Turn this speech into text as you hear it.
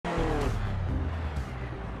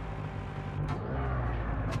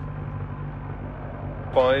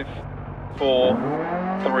5, 4,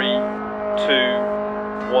 3, 2,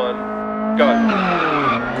 1, go.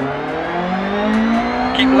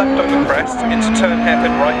 Keep left over crest, into turn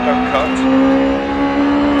hairpin right, don't cut.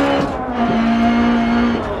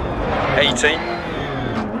 80.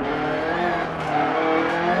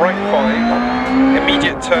 Right 5,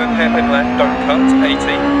 immediate turn hairpin left, don't cut,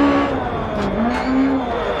 80.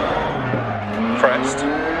 Crest.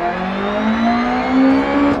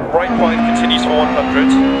 Right 5 continues for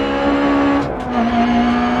 100.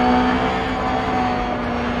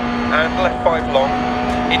 And left 5 long,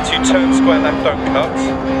 into turn square left, don't cut.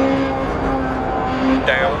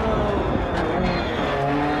 Down.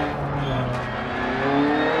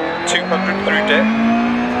 200 through dip.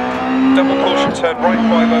 Double caution turn right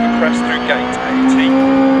 5 over crest through gate, 80.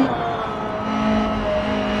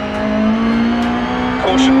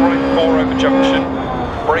 Caution right 4 over junction.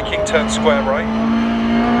 Braking turn square right.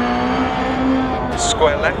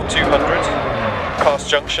 Square left 200. Past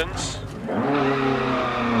junctions.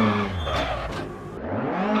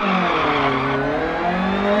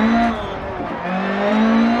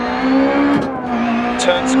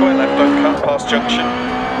 Turn square left, don't cut, past junction.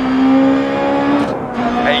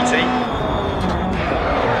 80.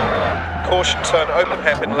 Caution turn open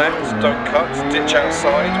hairpin left, don't cut, ditch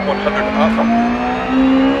outside, 100 up.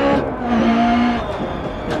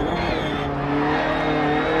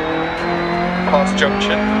 Past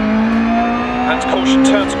junction. And caution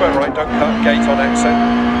turn square right, don't cut, gate on exit.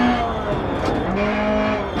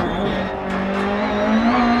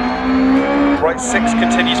 Right 6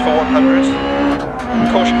 continues for 100.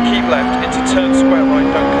 Caution keep left, into turn square right,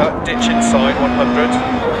 don't cut, ditch inside, 100.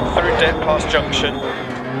 Through dip, past junction.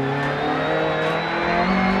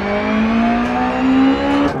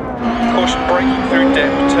 Caution braking through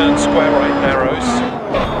dip, turn square right, narrows,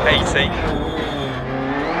 80.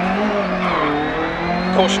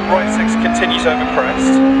 Caution right 6 continues over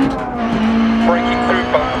crest. Braking through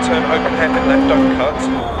bump, turn open hairpin left, don't cut,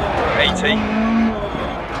 80.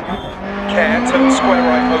 Care, turn square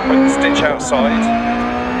right, open, stitch outside,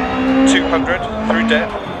 200, through dip.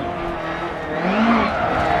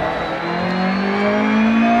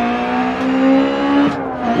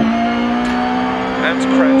 And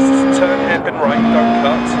crest, turn hairpin right, don't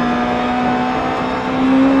cut.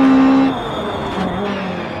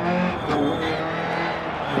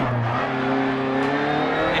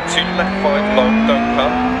 Into left 5 long, don't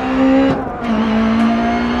cut.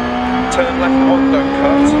 Turn left 1, don't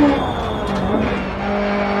cut.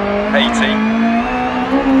 80.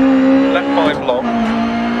 Left 5 long.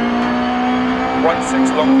 Right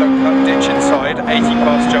 6 long, don't cut, ditch inside, 80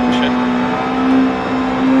 past junction.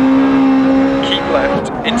 Keep left,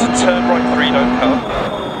 into turn right 3, don't cut.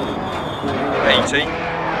 80.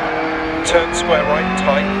 Turn square right,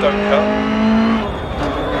 tight, don't cut.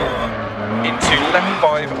 Into left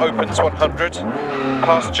 5, opens 100.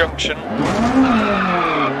 Past junction.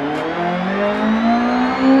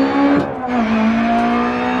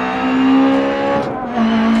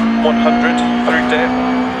 100 through dip.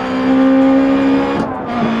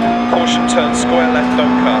 Caution turn square left,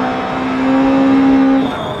 don't cut.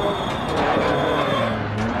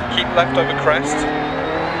 Keep left over crest.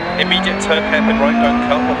 Immediate turn hairpin right, don't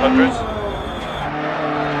cut, 100.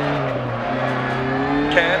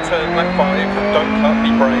 Care, turn left 5, don't cut,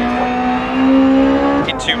 be brave.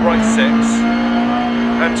 Into right 6.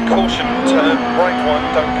 And caution turn right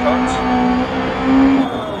 1, don't cut.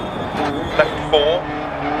 Left 4.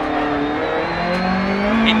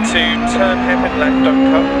 Into turn hairpin left, don't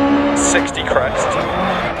cut, 60 crest.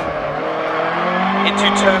 Into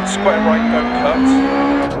turn square right, don't cut.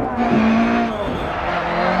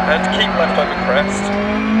 And keep left over crest.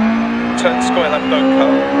 Turn square left, don't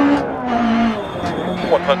cut.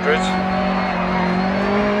 100.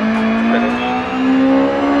 Finish.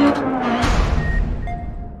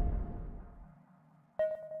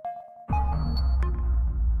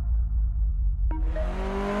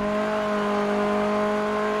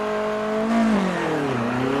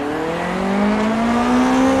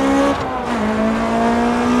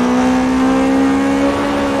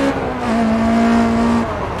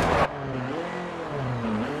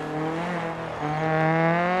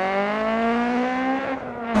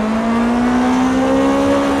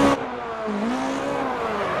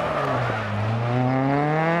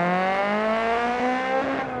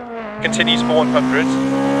 Continues for 100.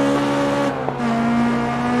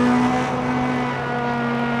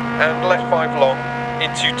 And left 5 long,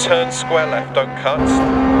 into turn square left, don't cut.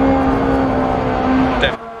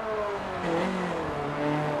 Down.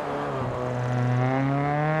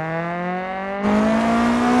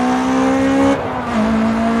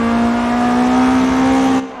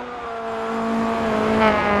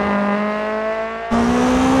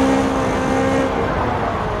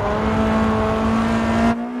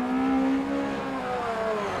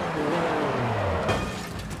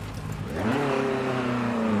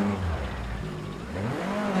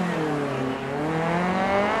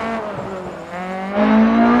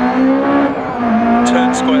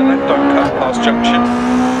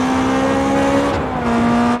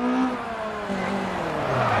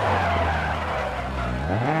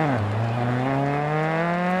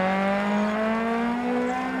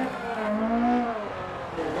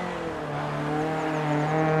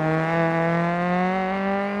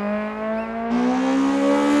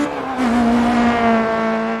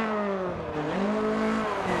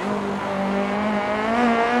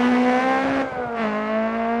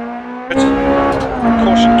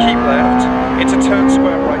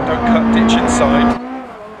 ditch inside.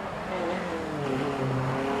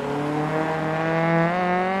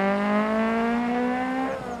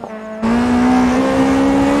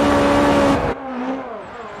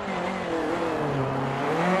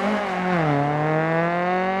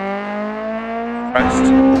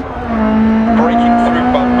 Rest. Braking through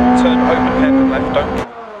bump, turn open hairpin left,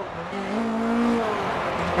 don't.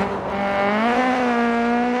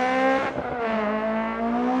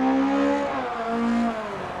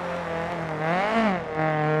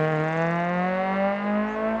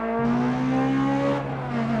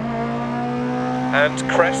 And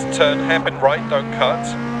crest, turn hairpin right, don't cut.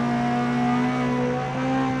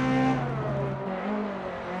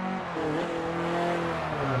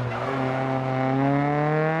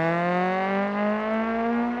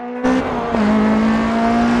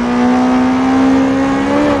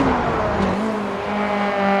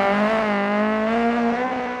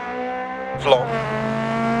 Long.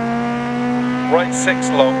 Right 6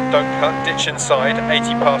 long, don't cut, ditch inside,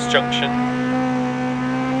 80 past junction.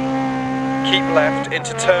 Keep left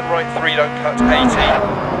into turn right 3, don't cut,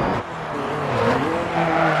 80.